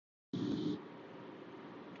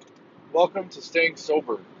Welcome to Staying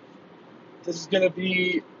Sober. This is going to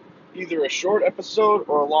be either a short episode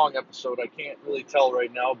or a long episode. I can't really tell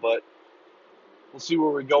right now, but we'll see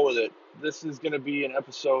where we go with it. This is going to be an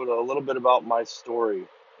episode a little bit about my story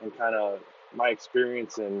and kind of my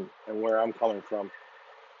experience and where I'm coming from.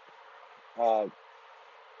 Uh,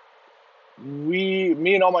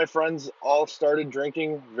 me and all my friends all started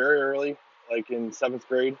drinking very early, like in seventh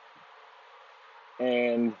grade,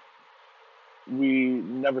 and we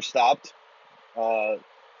never stopped. Uh,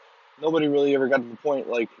 Nobody really ever got to the point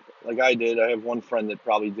like I did. I have one friend that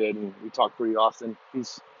probably did, and we talk pretty often.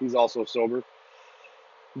 He's also sober,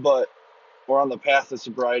 but we're on the path to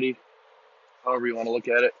sobriety, however you want to look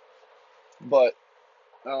at it. But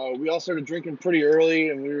we all started drinking pretty early,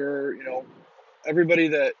 and we were, everybody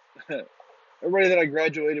that everybody that I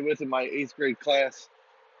graduated with in my eighth grade class.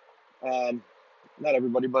 Um, Not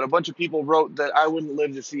everybody, but a bunch of people wrote that I wouldn't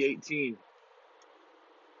live to see 18.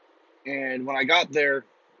 And when I got there,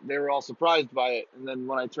 they were all surprised by it. And then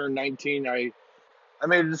when I turned 19, I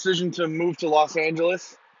made a decision to move to Los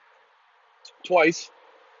Angeles twice.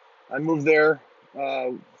 I moved there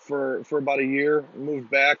for about a year, moved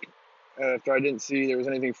back after I didn't see there was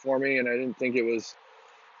anything for me, and I didn't think it was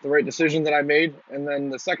the right decision that I made. And then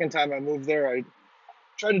the second time I moved there, I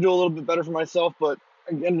tried to do a little bit better for myself, but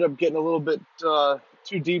I ended up getting a little bit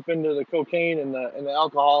too deep into the cocaine and the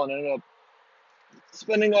alcohol, and ended up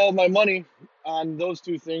spending all of my money on those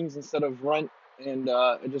two things instead of rent. And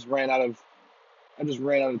I just ran out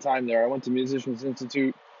of time there. I went to Musicians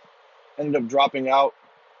Institute, ended up dropping out,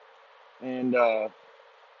 and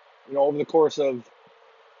over the course of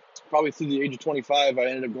probably through the age of 25, I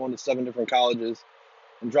ended up going to seven different colleges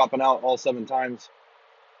and dropping out all seven times.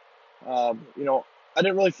 I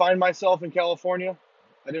didn't really find myself in California.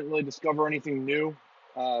 I didn't really discover anything new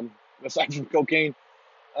um, aside from cocaine.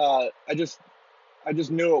 I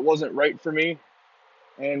just knew it wasn't right for me,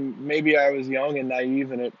 and maybe I was young and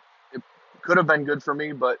naive, and it could have been good for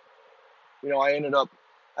me, but I ended up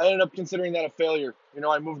considering that a failure.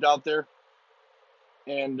 I moved out there,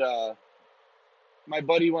 and my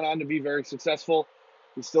buddy went on to be very successful.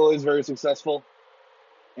 He still is very successful,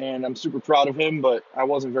 and I'm super proud of him. But I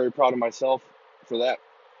wasn't very proud of myself for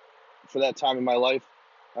that time in my life.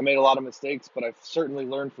 I made a lot of mistakes, but I've certainly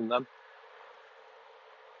learned from them.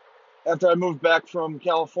 After I moved back from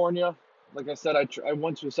California, like I said, I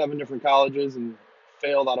went to seven different colleges and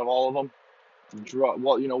failed out of all of them.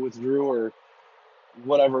 Withdrew or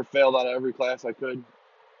whatever, failed out of every class I could.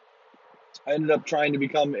 I ended up trying to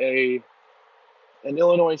become an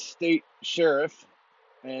Illinois state sheriff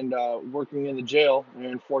and working in the jail. And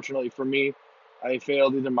unfortunately for me, I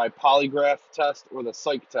failed either my polygraph test or the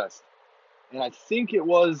psych test. And I think it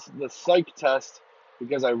was the psych test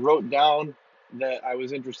because I wrote down that I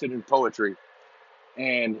was interested in poetry.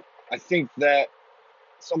 And I think that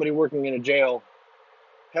somebody working in a jail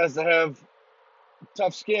has to have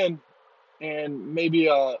tough skin, and maybe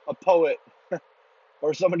a poet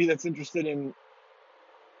or somebody that's interested in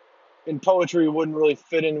poetry wouldn't really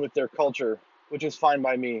fit in with their culture, which is fine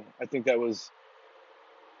by me. I think that was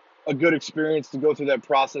a good experience to go through that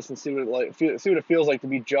process and see what it feels like to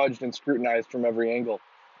be judged and scrutinized from every angle.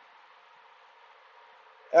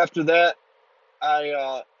 After that,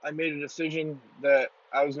 I made a decision that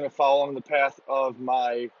I was going to follow along the path of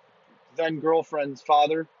my then girlfriend's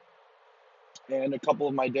father and a couple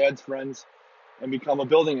of my dad's friends and become a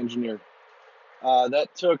building engineer. That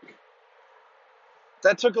took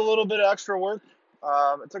a little bit of extra work.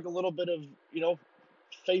 It took a little bit of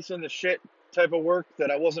facing the shit type of work that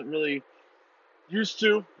I wasn't really used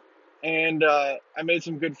to, and I made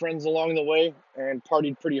some good friends along the way and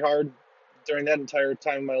partied pretty hard during that entire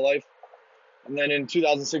time of my life. And then in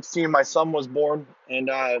 2016, my son was born,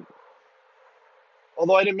 and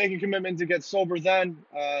although I didn't make a commitment to get sober then,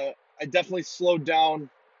 I definitely slowed down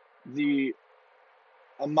the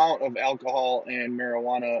amount of alcohol and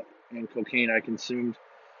marijuana and cocaine I consumed.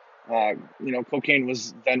 Cocaine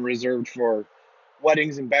was then reserved for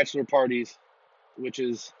weddings and bachelor parties, which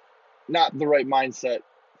is not the right mindset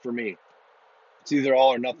for me. It's either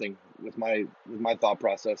all or nothing with my thought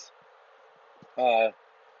process. Uh,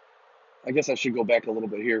 I guess I should go back a little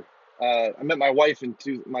bit here. I met my wife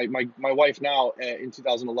my wife now in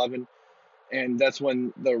 2011, and that's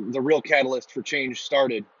when the real catalyst for change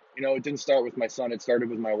started. It didn't start with my son; it started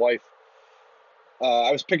with my wife.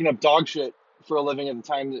 I was picking up dog shit for a living at the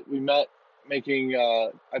time that we met, making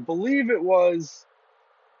I believe it was.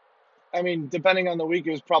 I mean, depending on the week,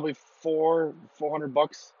 it was probably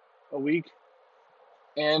 $400 a week,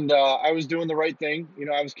 and I was doing the right thing.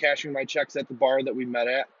 I was cashing my checks at the bar that we met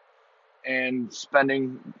at and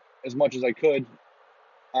spending as much as I could.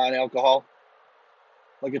 on alcohol,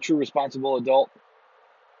 like a true responsible adult.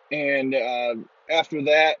 And after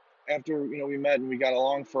that, after we met and we got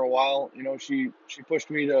along for a while, she pushed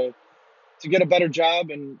me to get a better job,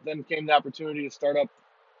 and then came the opportunity to start up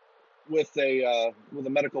with a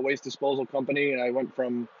medical waste disposal company, and I went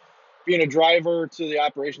from being a driver to the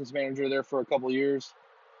operations manager there for a couple of years.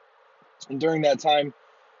 And during that time,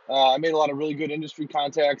 I made a lot of really good industry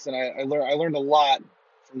contacts, and I learned a lot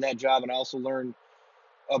from that job, and I also learned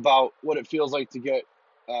about what it feels like to get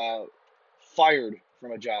uh, fired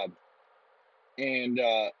from a job. And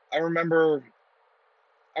I remember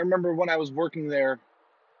when I was working there,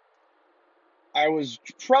 I was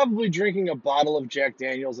probably drinking a bottle of Jack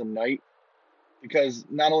Daniels a night, because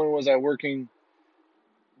not only was I working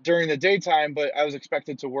during the daytime, but I was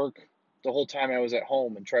expected to work the whole time I was at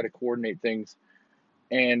home and try to coordinate things.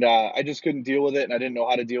 And I just couldn't deal with it, and I didn't know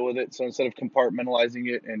how to deal with it. So instead of compartmentalizing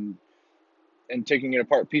it and taking it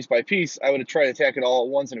apart piece by piece, I would try to attack it all at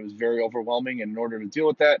once, and it was very overwhelming. And in order to deal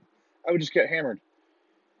with that, I would just get hammered.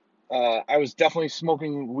 I was definitely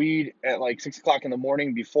smoking weed at like 6 o'clock in the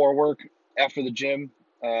morning before work, after the gym.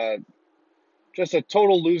 Uh, just a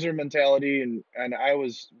total loser mentality, and I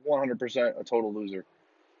was 100% a total loser.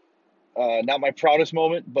 Not my proudest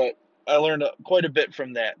moment, but I learned quite a bit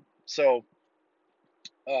from that. So,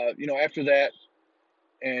 after that,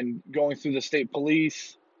 and going through the state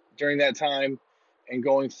police during that time, and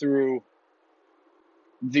going through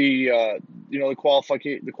the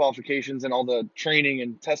the qualifications and all the training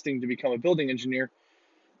and testing to become a building engineer.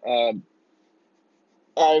 Uh,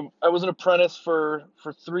 I was an apprentice for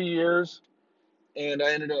 3 years, and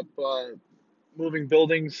I ended up moving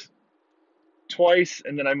buildings twice,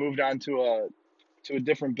 and then I moved on to a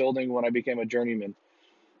different building when I became a journeyman.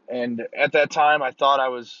 And at that time, I thought I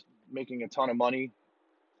was making a ton of money,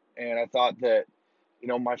 and I thought that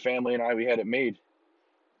my family and I, we had it made.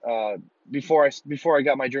 Uh, before I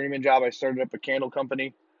got my journeyman job, I started up a candle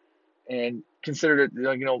company and considered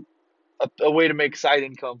it a way to make side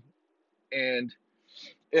income, and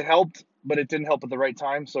it helped, but it didn't help at the right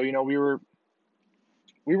time. So we were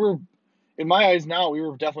in my eyes now, we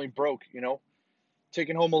were definitely broke.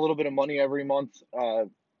 Taking home a little bit of money every month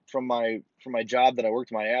from my job that I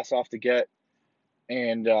worked my ass off to get,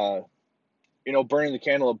 and burning the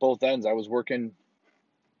candle at both ends. I was working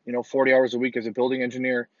 40 hours a week as a building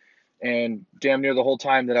engineer, and damn near the whole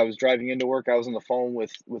time that I was driving into work, I was on the phone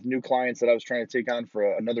with new clients that I was trying to take on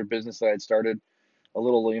for another business that I had started, a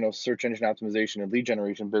little search engine optimization and lead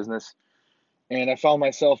generation business. And I found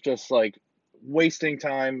myself just like wasting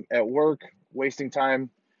time at work, wasting time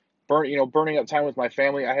burning up time with my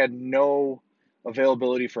family. I had no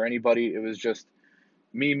availability for anybody. It was just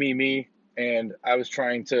me, me, me, and I was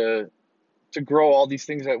trying to grow all these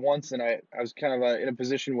things at once, and I was kind of in a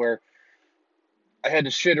position where I had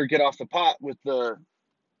to shit or get off the pot with the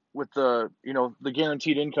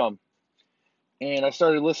guaranteed income. And I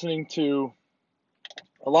started listening to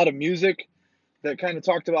a lot of music that kind of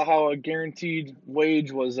talked about how a guaranteed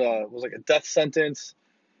wage was like a death sentence,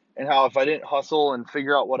 and how if I didn't hustle and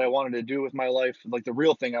figure out what I wanted to do with my life, like the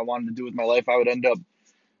real thing I wanted to do with my life, I would end up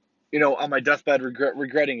on my deathbed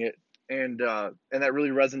regretting it. And that really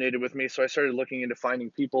resonated with me. So I started looking into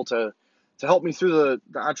finding people to help me through the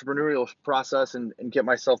entrepreneurial process, and get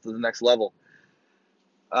myself to the next level.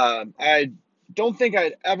 I don't think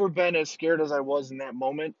I'd ever been as scared as I was in that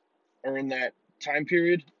moment, or in that time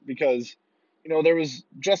period, because there was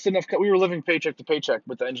just enough. We were living paycheck to paycheck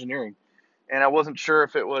with the engineering, and I wasn't sure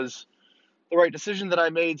if it was the right decision that I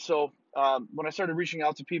made. So when I started reaching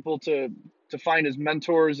out to people to find as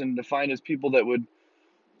mentors, and to find as people that would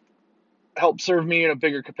help serve me in a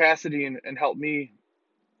bigger capacity, and help me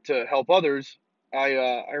to help others,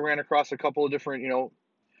 I ran across a couple of different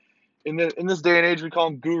in this day and age we call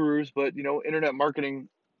them gurus, but internet marketing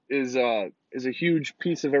is a huge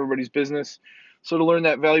piece of everybody's business. So to learn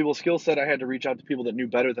that valuable skill set, I had to reach out to people that knew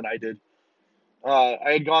better than I did.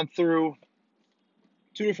 I had gone through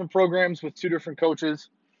two different programs with two different coaches,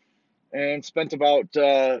 and spent about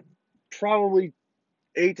probably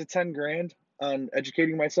 8 to 10 grand on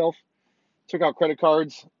educating myself. Took out credit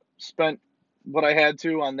cards, spent what I had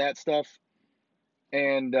to on that stuff,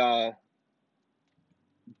 and by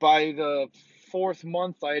the fourth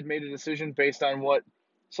month, I had made a decision based on what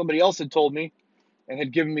somebody else had told me and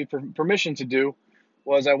had given me permission to do.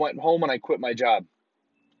 Was I went home and I quit my job.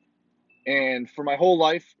 And for my whole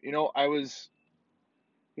life, I was,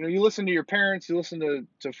 you listen to your parents, you listen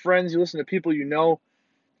to friends, you listen to people,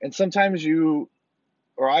 and sometimes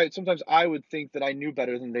I would think that I knew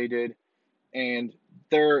better than they did, and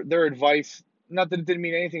their advice, not that it didn't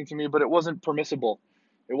mean anything to me, but it wasn't permissible.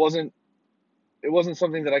 It wasn't it wasn't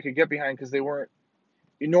something that I could get behind because they weren't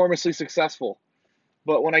enormously successful.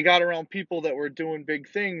 But when I got around people that were doing big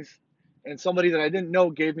things, and somebody that I didn't know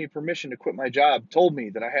gave me permission to quit my job, told me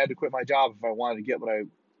that I had to quit my job if I wanted to get what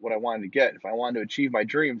I wanted to get, if I wanted to achieve my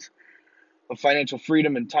dreams of financial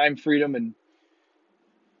freedom and time freedom and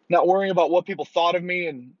not worrying about what people thought of me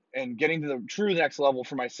and getting to the true next level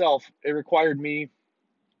for myself, it required me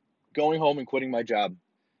going home and quitting my job.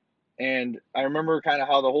 And I remember kind of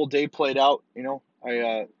how the whole day played out.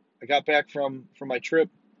 I got back from my trip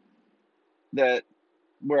that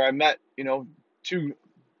where I met two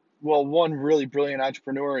one really brilliant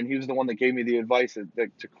entrepreneur, and he was the one that gave me the advice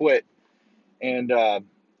to quit. And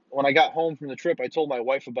when I got home from the trip, I told my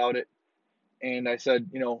wife about it, and I said,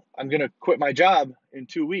 I'm gonna quit my job in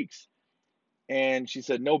 2 weeks. And she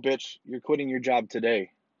said, "No, bitch, you're quitting your job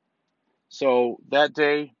today." So that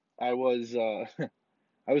day, I was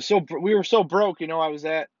we were so broke. I was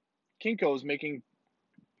at Kinko's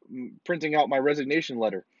printing out my resignation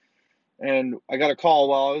letter, and I got a call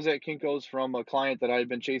while I was at Kinko's from a client that I had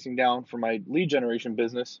been chasing down for my lead generation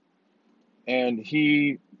business, and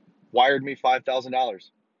he wired me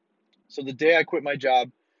 $5,000. So the day I quit my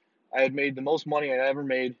job, I had made the most money I'd ever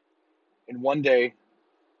made in one day,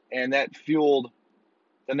 and that fueled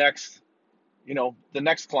the next, the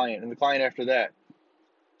next client and the client after that.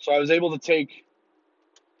 So I was able to take.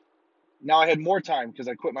 Now I had more time because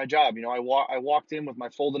I quit my job. I walked in with my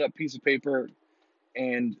folded up piece of paper,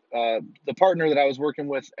 and the partner that I was working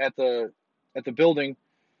with at the building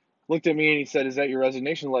looked at me and he said, "Is that your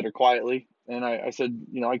resignation letter?" Quietly, and I said,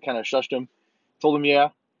 I kind of shushed him, told him, "Yeah,"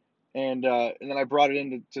 and then I brought it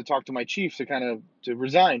in to talk to my chief to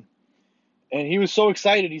resign, and he was so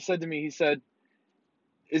excited. He said to me, he said,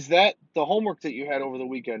 "Is that the homework that you had over the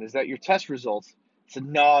weekend? Is that your test results?" I said,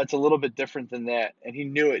 "No, it's a little bit different than that," and he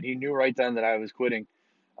knew it. He knew right then that I was quitting.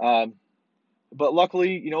 Um, but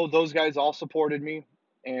luckily, those guys all supported me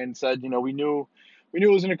and said, we knew it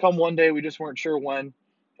was going to come one day. We just weren't sure when.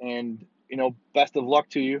 And best of luck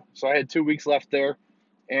to you. So I had 2 weeks left there,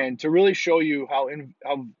 and to really show you how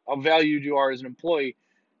valued you are as an employee,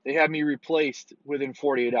 they had me replaced within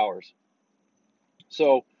 48 hours.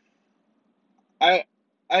 So I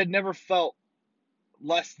I had never felt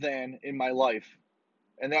less than in my life,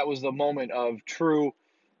 and that was the moment of true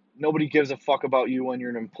nobody gives a fuck about you when you're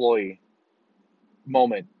an employee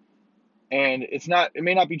moment. And it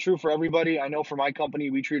may not be true for everybody. I know for my company,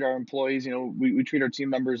 we treat our employees, we treat our team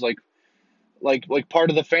members like part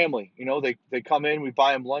of the family. They come in, we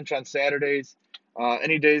buy them lunch on Saturdays.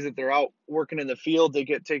 Any days that they're out working in the field, they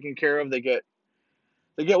get taken care of. They get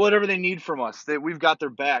whatever they need from us. We've got their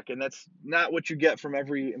back, and that's not what you get from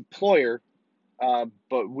every employer.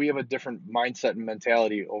 But we have a different mindset and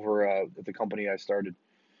mentality over at the company I started.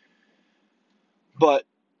 But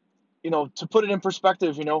to put it in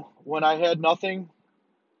perspective, when I had nothing,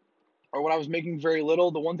 or when I was making very little,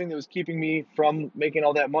 the one thing that was keeping me from making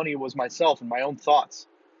all that money was myself and my own thoughts.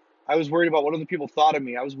 I was worried about what other people thought of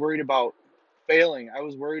me. I was worried about failing. I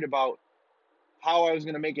was worried about how I was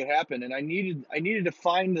going to make it happen, and I needed to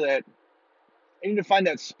find that. I needed to find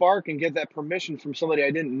that spark and get that permission from somebody I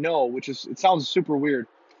didn't know, it sounds super weird,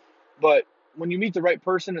 but when you meet the right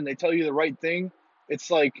person and they tell you the right thing, it's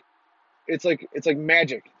like it's like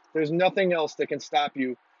magic. There's nothing else that can stop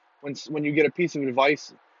you when you get a piece of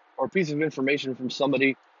advice or a piece of information from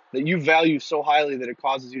somebody that you value so highly that it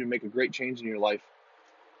causes you to make a great change in your life.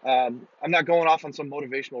 I'm not going off on some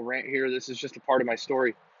motivational rant here. This is just a part of my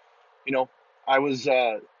story. You know, I was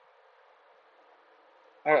I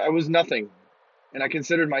was nothing, and I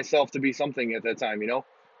considered myself to be something at that time. But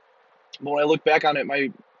when I look back on it,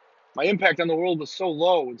 my impact on the world was so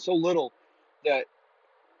low and so little that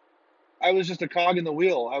I was just a cog in the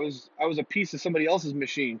wheel. I was a piece of somebody else's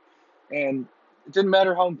machine, and it didn't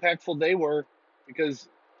matter how impactful they were, because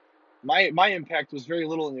my impact was very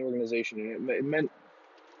little in the organization,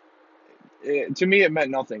 and to me it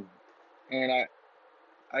meant nothing. And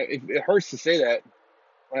it hurts to say that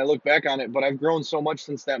when I look back on it, but I've grown so much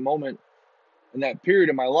since that moment in that period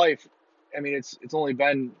of my life. I mean, it's only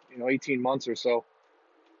been 18 months or so.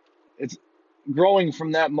 It's growing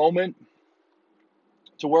from that moment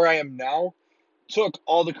to where I am now took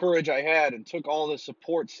all the courage I had and took all the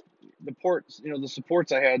supports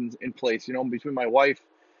I had in place, between my wife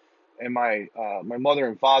and my mother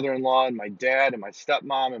and father-in-law and my dad and my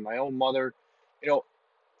stepmom and my own mother. You know,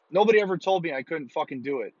 Nobody ever told me I couldn't fucking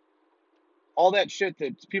do it. All that shit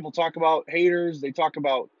that people talk about, haters, they talk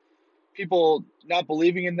about people not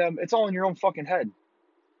believing in them. It's all in your own fucking head.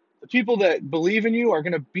 The people that believe in you are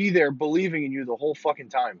going to be there believing in you the whole fucking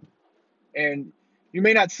time. And You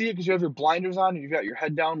may not see it because you have your blinders on and you've got your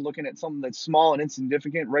head down looking at something that's small and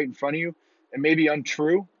insignificant right in front of you and maybe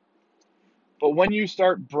untrue. But when you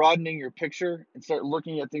start broadening your picture and start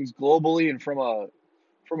looking at things globally and from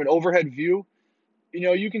an overhead view,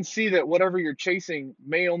 you can see that whatever you're chasing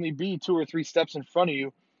may only be 2 or 3 steps in front of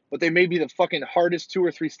you, but they may be the fucking hardest 2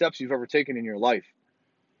 or 3 steps you've ever taken in your life.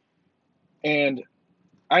 And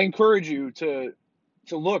I encourage you to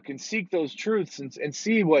look and seek those truths and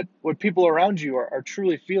see what people around you are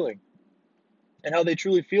truly feeling and how they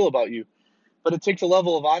truly feel about you. But it takes a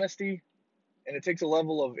level of honesty and it takes a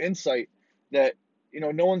level of insight that,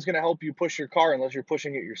 no one's going to help you push your car unless you're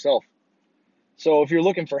pushing it yourself. So if you're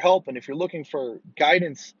looking for help and if you're looking for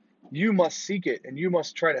guidance, you must seek it and you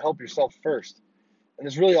must try to help yourself first. And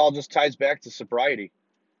this really all just ties back to sobriety.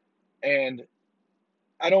 And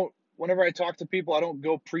whenever I talk to people, I don't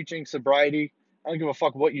go preaching sobriety. I don't give a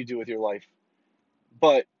fuck what you do with your life.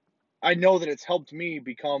 But I know that it's helped me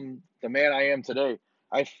become the man I am today.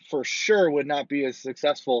 I for sure would not be as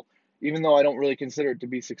successful, even though I don't really consider it to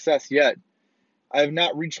be success yet. I have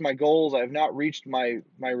not reached my goals. I have not reached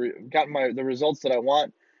the results that I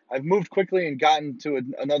want. I've moved quickly and gotten to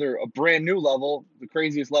a brand new level, the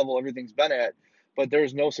craziest level everything's been at. But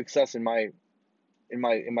there's no success in my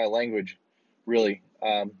language, really.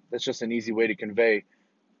 That's just an easy way to convey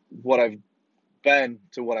what I've been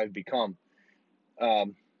to what I've become.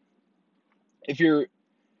 Um, if you're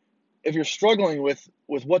struggling with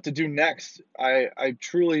what to do next, I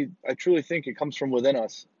truly think it comes from within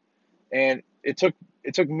us. And it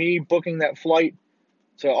took me booking that flight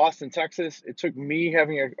to Austin, Texas. It took me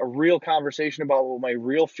having a real conversation about what my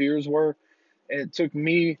real fears were, and it took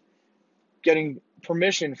me getting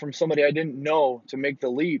permission from somebody I didn't know to make the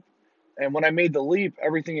leap. And when I made the leap,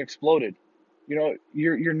 everything exploded. You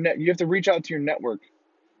have to reach out to your network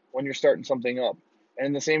when you're starting something up,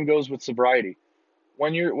 and the same goes with sobriety.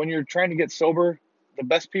 When you're trying to get sober, the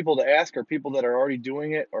best people to ask are people that are already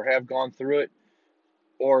doing it or have gone through it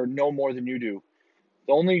or know more than you do.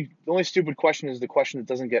 The only stupid question is the question that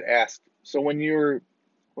doesn't get asked. So when you're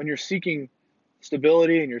seeking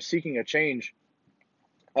stability and you're seeking a change,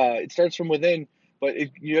 it starts from within, but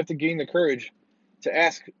you have to gain the courage to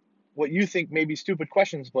ask what you think may be stupid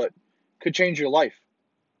questions, but could change your life.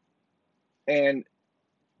 And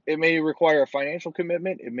it may require a financial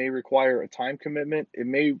commitment. It may require a time commitment. It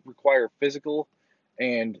may require physical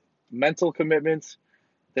and mental commitments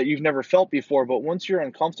that you've never felt before. But once you're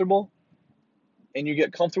uncomfortable and you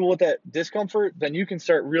get comfortable with that discomfort, then you can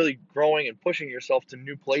start really growing and pushing yourself to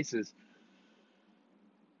new places.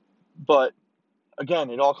 But again,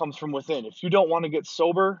 it all comes from within. If you don't want to get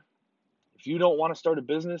sober, if you don't want to start a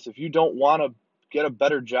business, if you don't want to get a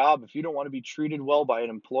better job, if you don't want to be treated well by an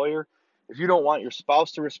employer, if you don't want your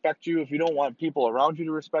spouse to respect you, if you don't want people around you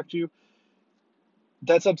to respect you,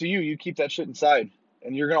 that's up to you. You keep that shit inside.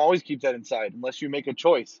 And you're going to always keep that inside unless you make a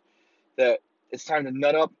choice that it's time to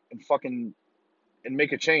nut up and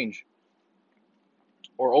make a change.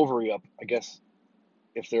 Or ovary up, I guess,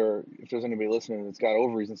 if there's anybody listening that's got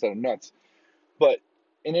ovaries instead of nuts. But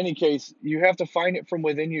in any case, you have to find it from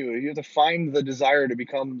within you. You have to find the desire to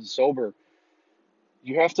become sober.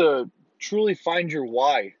 You have to truly find your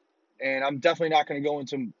why. And I'm definitely not going to go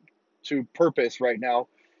into purpose right now.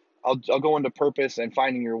 I'll go into purpose and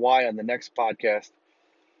finding your why on the next podcast.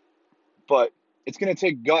 But it's going to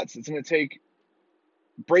take guts. It's going to take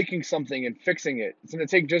breaking something and fixing it. It's going to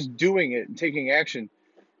take just doing it and taking action.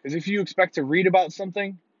 Because if you expect to read about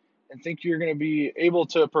something and think you're going to be able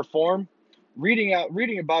to perform, reading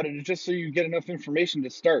about it is just so you get enough information to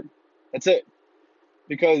start. That's it.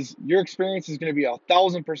 Because your experience is going to be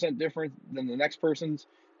 1,000% different than the next person's,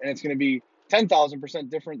 and it's going to be 10,000%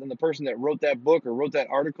 different than the person that wrote that book or wrote that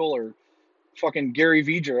article or fucking Gary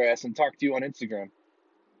Vee your ass and talked to you on Instagram.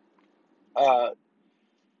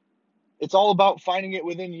 It's all about finding it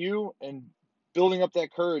within you and building up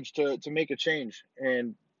that courage to make a change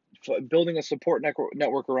and building a support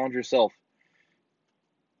network around yourself.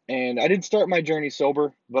 And I didn't start my journey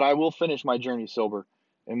sober, but I will finish my journey sober.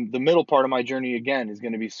 And the middle part of my journey, again, is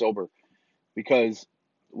going to be sober. Because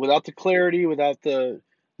without the clarity, without the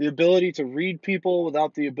ability to read people,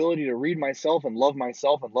 without the ability to read myself and love my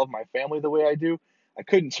family the way I do, I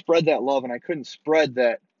couldn't spread that love and I couldn't spread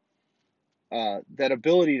that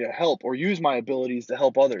ability to help or use my abilities to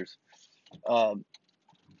help others.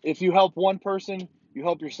 If you help one person, you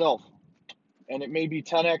help yourself. And it may be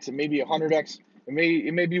 10x, it may be 100x, it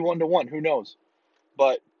may be 1-to-1, who knows?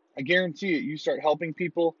 But I guarantee you start helping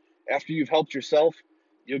people after you've helped yourself,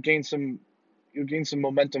 you'll gain some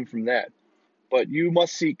momentum from that. But you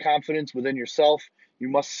must seek confidence within yourself. You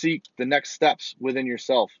must seek the next steps within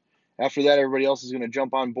yourself. After that, everybody else is going to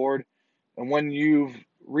jump on board. And when you've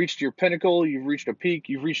reached your pinnacle, you've reached a peak,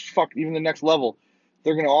 you've reached even the next level,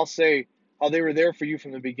 they're going to all say how they were there for you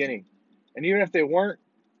from the beginning. And even if they weren't,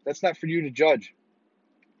 that's not for you to judge.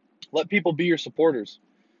 Let people be your supporters,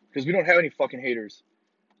 because we don't have any fucking haters.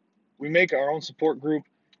 We make our own support group,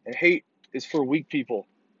 and hate is for weak people.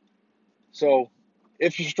 So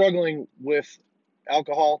if you're struggling with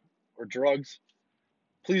alcohol or drugs,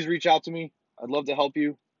 please reach out to me. I'd love to help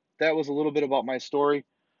you. That was a little bit about my story.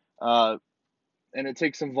 And it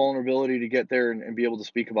takes some vulnerability to get there and be able to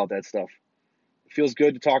speak about that stuff. It feels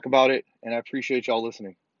good to talk about it, and I appreciate y'all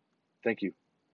listening. Thank you.